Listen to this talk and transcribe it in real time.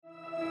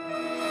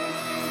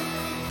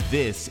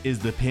This is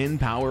the Pin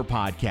Power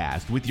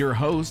Podcast with your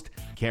host,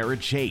 Kara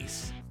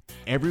Chase.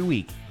 Every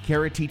week,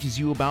 Kara teaches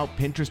you about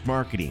Pinterest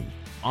marketing,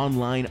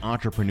 online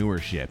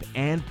entrepreneurship,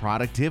 and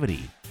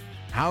productivity.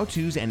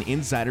 How-tos and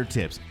insider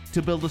tips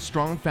to build a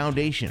strong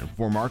foundation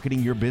for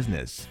marketing your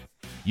business.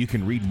 You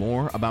can read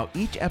more about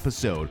each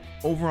episode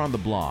over on the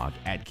blog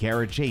at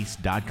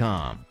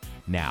karachase.com.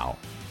 Now,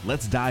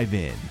 let's dive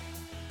in.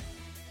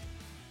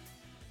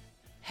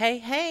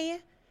 Hey,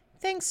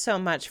 thanks so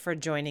much for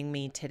joining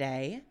me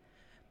today.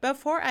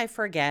 Before I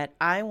forget,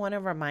 I want to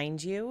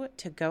remind you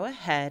to go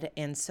ahead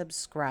and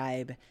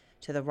subscribe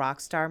to the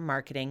Rockstar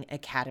Marketing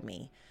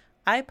Academy.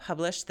 I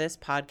publish this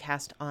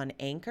podcast on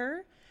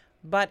Anchor,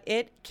 but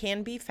it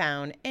can be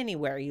found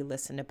anywhere you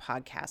listen to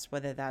podcasts,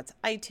 whether that's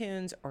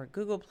iTunes or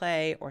Google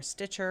Play or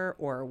Stitcher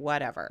or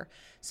whatever.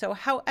 So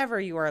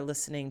however you are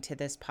listening to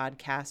this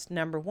podcast,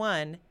 number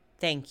one,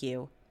 thank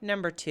you.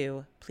 Number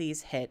two,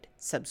 please hit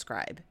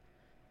subscribe.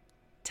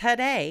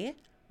 Today,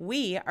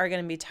 we are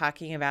going to be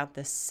talking about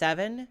the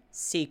 7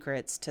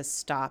 secrets to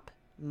stop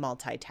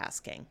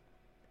multitasking.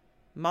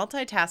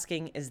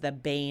 Multitasking is the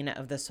bane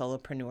of the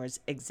solopreneur's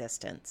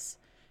existence.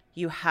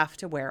 You have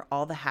to wear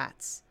all the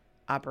hats: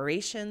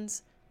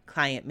 operations,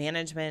 client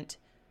management,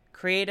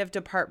 creative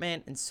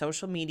department, and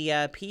social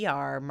media,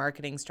 PR,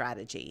 marketing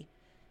strategy.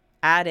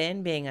 Add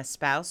in being a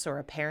spouse or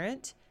a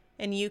parent,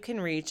 and you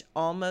can reach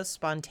almost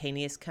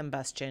spontaneous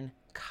combustion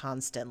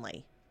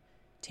constantly.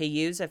 To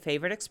use a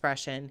favorite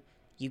expression,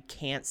 you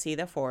can't see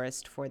the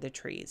forest for the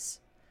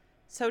trees.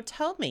 So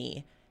tell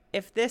me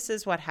if this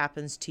is what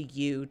happens to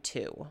you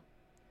too.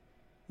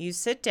 You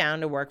sit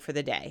down to work for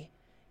the day.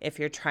 If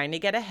you're trying to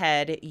get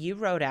ahead, you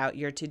wrote out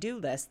your to-do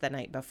list the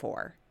night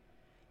before.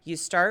 You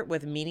start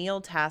with menial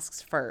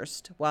tasks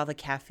first while the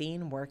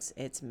caffeine works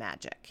its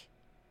magic.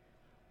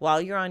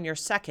 While you're on your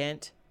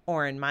second,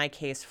 or in my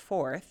case,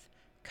 4th,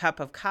 cup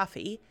of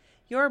coffee,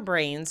 your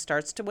brain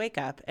starts to wake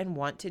up and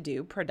want to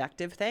do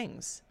productive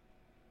things.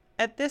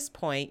 At this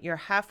point, you're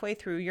halfway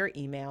through your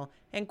email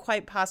and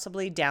quite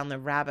possibly down the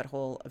rabbit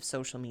hole of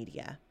social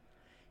media.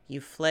 You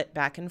flit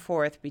back and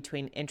forth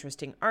between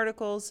interesting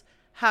articles,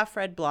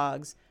 half-read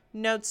blogs,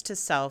 notes to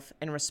self,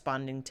 and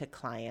responding to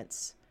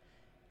clients.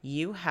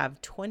 You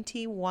have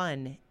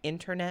 21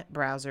 internet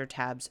browser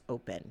tabs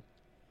open.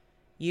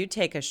 You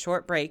take a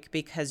short break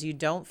because you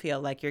don't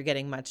feel like you're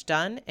getting much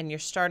done and you're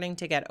starting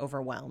to get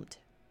overwhelmed.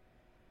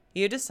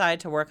 You decide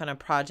to work on a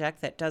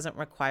project that doesn't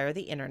require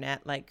the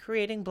internet, like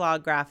creating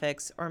blog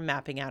graphics or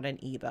mapping out an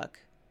ebook.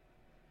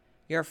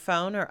 Your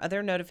phone or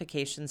other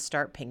notifications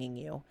start pinging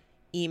you: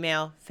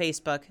 email,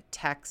 Facebook,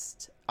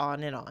 text,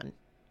 on and on.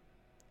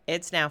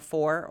 It's now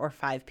 4 or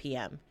 5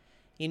 p.m.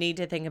 You need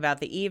to think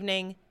about the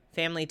evening,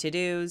 family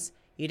to-dos,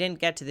 you didn't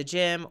get to the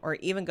gym or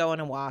even go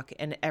on a walk,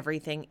 and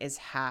everything is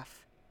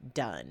half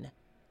done.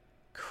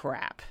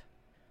 Crap.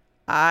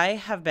 I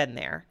have been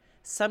there.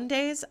 Some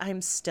days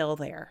I'm still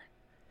there.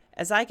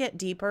 As I get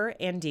deeper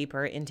and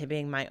deeper into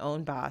being my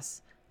own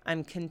boss,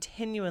 I'm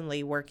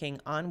continually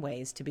working on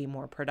ways to be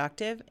more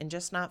productive and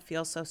just not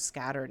feel so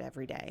scattered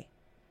every day.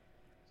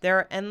 There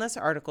are endless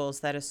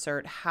articles that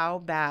assert how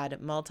bad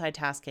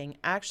multitasking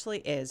actually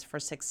is for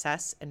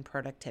success and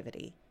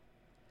productivity.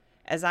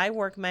 As I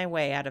work my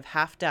way out of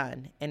half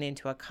done and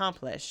into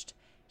accomplished,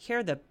 here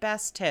are the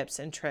best tips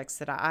and tricks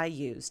that I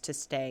use to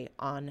stay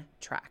on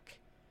track.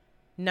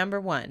 Number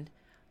 1,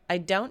 I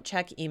don't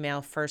check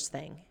email first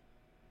thing.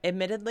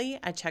 Admittedly,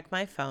 I check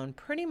my phone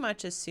pretty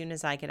much as soon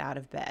as I get out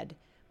of bed,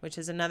 which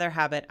is another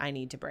habit I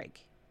need to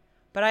break.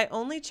 But I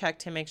only check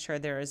to make sure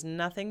there is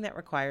nothing that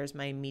requires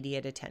my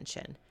immediate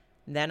attention.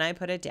 Then I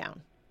put it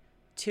down.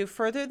 To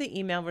further the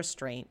email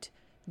restraint,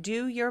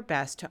 do your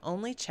best to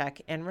only check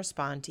and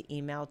respond to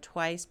email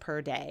twice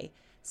per day,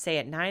 say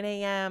at 9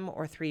 a.m.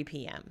 or 3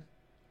 p.m.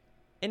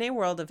 In a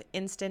world of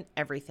instant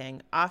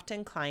everything,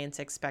 often clients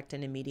expect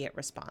an immediate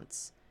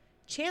response.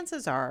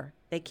 Chances are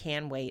they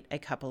can wait a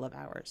couple of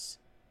hours.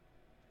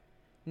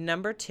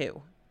 Number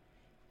 2,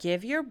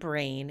 give your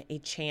brain a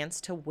chance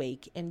to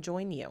wake and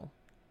join you.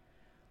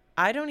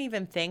 I don't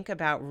even think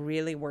about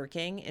really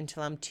working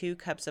until I'm 2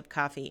 cups of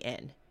coffee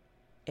in.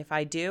 If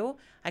I do,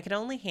 I can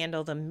only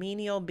handle the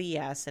menial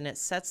BS and it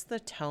sets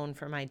the tone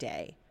for my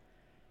day.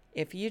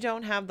 If you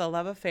don't have the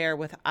love affair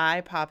with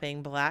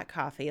eye-popping black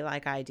coffee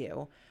like I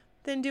do,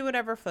 then do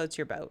whatever floats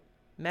your boat.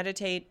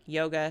 Meditate,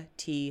 yoga,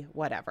 tea,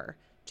 whatever.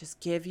 Just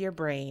give your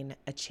brain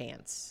a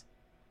chance.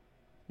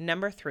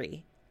 Number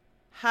 3,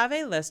 have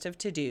a list of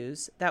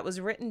to-dos that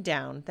was written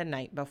down the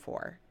night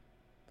before.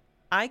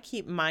 I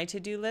keep my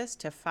to-do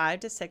list to 5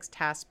 to 6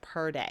 tasks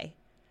per day.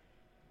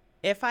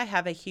 If I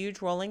have a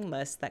huge rolling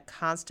list that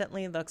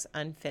constantly looks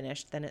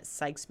unfinished, then it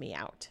psychs me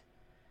out.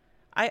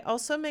 I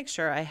also make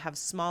sure I have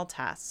small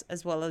tasks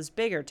as well as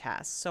bigger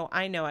tasks so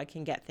I know I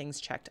can get things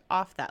checked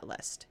off that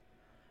list.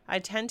 I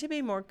tend to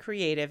be more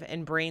creative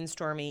and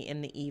brainstormy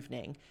in the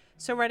evening,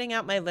 so writing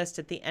out my list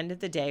at the end of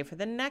the day for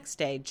the next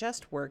day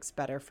just works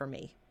better for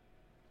me.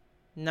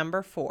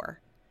 Number 4,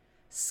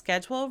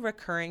 schedule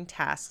recurring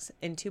tasks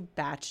into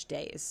batch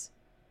days.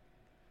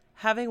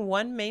 Having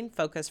one main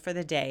focus for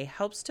the day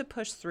helps to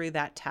push through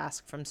that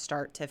task from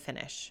start to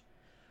finish.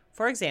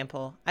 For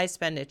example, I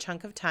spend a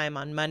chunk of time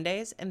on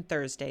Mondays and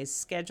Thursdays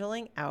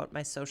scheduling out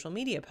my social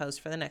media posts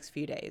for the next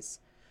few days.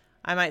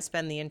 I might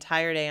spend the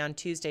entire day on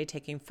Tuesday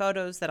taking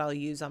photos that I'll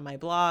use on my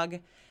blog.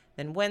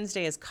 Then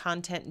Wednesday is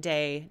content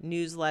day,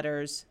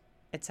 newsletters,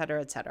 etc.,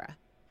 etc.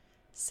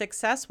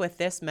 Success with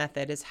this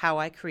method is how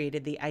I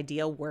created the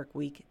Ideal Work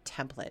Week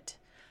template.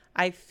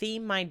 I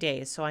theme my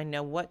days so I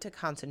know what to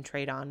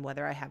concentrate on,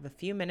 whether I have a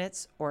few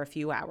minutes or a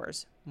few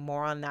hours.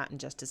 More on that in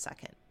just a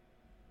second.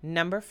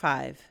 Number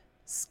 5,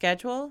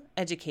 schedule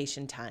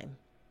education time.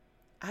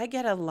 I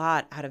get a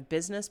lot out of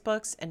business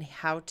books and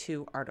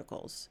how-to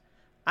articles.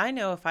 I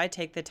know if I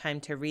take the time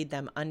to read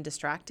them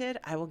undistracted,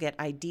 I will get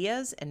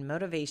ideas and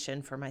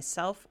motivation for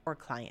myself or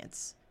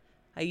clients.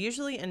 I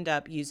usually end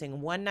up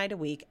using one night a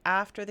week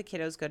after the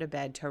kiddos go to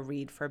bed to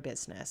read for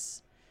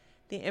business.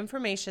 The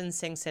information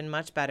sinks in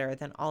much better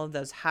than all of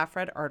those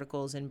half-read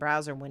articles in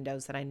browser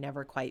windows that I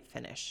never quite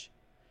finish.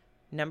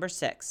 Number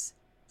 6,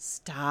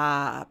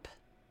 stop.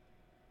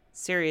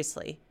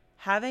 Seriously,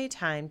 have a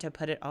time to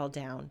put it all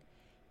down.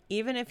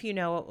 Even if you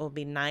know it will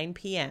be 9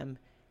 p.m.,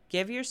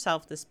 give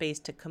yourself the space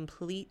to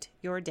complete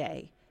your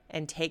day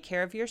and take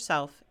care of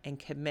yourself and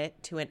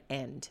commit to an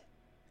end.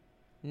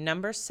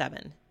 Number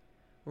 7,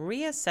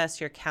 reassess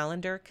your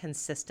calendar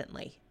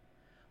consistently.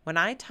 When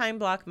I time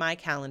block my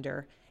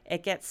calendar,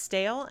 it gets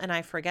stale and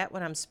I forget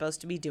what I'm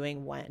supposed to be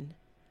doing when.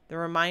 The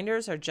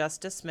reminders are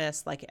just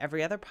dismissed like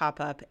every other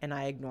pop-up and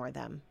I ignore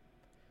them.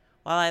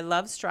 While I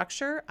love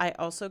structure, I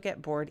also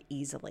get bored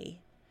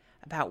easily.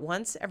 About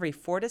once every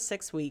 4 to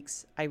 6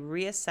 weeks, I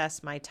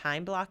reassess my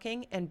time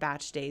blocking and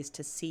batch days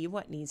to see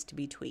what needs to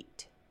be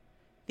tweaked.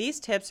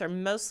 These tips are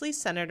mostly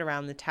centered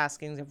around the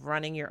taskings of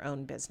running your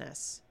own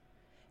business.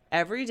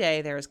 Every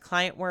day there is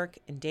client work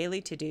and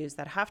daily to-dos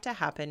that have to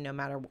happen no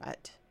matter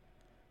what.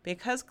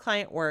 Because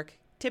client work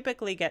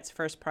typically gets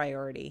first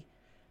priority,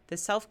 the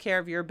self-care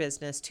of your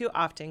business too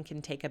often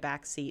can take a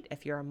back seat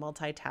if you're a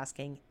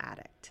multitasking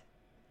addict.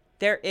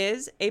 There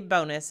is a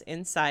bonus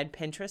inside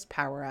Pinterest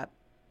Power Up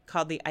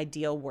called the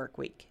Ideal Work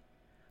Week.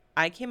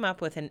 I came up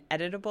with an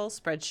editable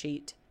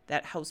spreadsheet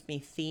that helps me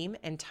theme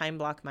and time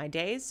block my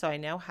days so I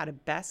know how to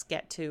best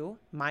get to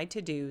my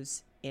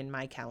to-dos in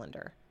my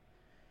calendar.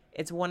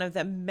 It's one of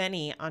the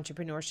many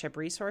entrepreneurship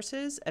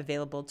resources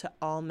available to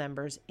all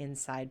members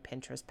inside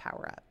Pinterest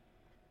Power Up.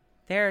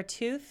 There are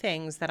 2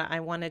 things that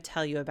I want to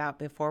tell you about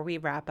before we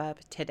wrap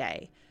up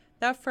today.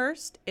 The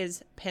first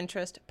is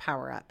Pinterest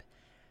Power Up.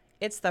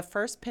 It's the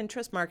first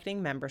Pinterest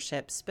marketing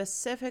membership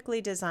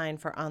specifically designed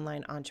for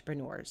online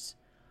entrepreneurs.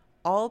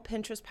 All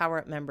Pinterest Power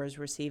Up members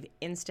receive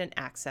instant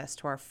access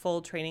to our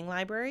full training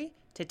library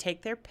to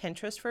take their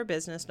Pinterest for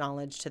Business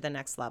knowledge to the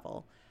next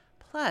level.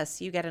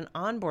 Plus, you get an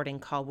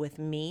onboarding call with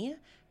me,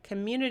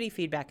 community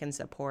feedback and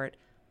support,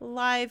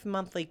 live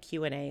monthly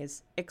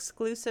Q&As,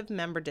 exclusive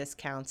member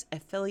discounts,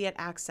 affiliate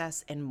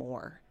access, and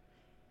more.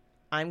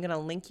 I'm going to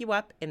link you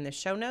up in the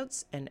show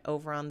notes and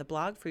over on the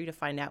blog for you to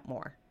find out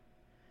more.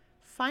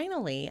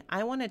 Finally,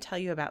 I want to tell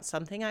you about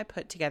something I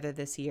put together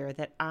this year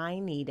that I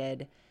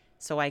needed,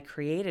 so I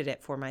created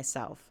it for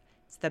myself.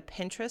 It's the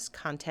Pinterest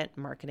Content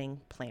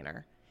Marketing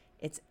Planner.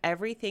 It's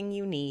everything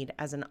you need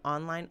as an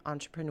online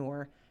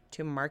entrepreneur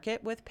to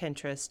market with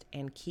Pinterest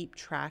and keep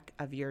track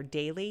of your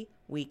daily,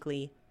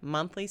 weekly,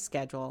 monthly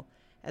schedule,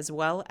 as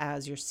well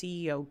as your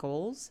CEO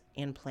goals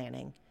and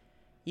planning.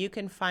 You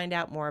can find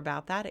out more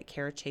about that at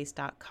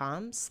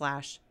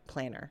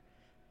carachase.com/planner.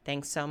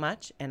 Thanks so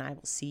much, and I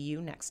will see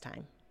you next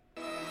time.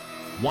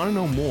 Want to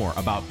know more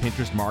about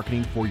Pinterest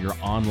marketing for your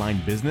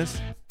online business?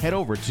 Head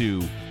over to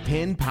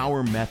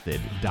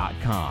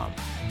pinpowermethod.com,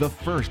 the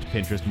first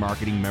Pinterest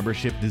marketing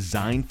membership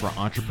designed for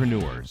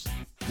entrepreneurs.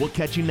 We'll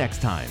catch you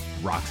next time,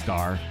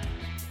 Rockstar.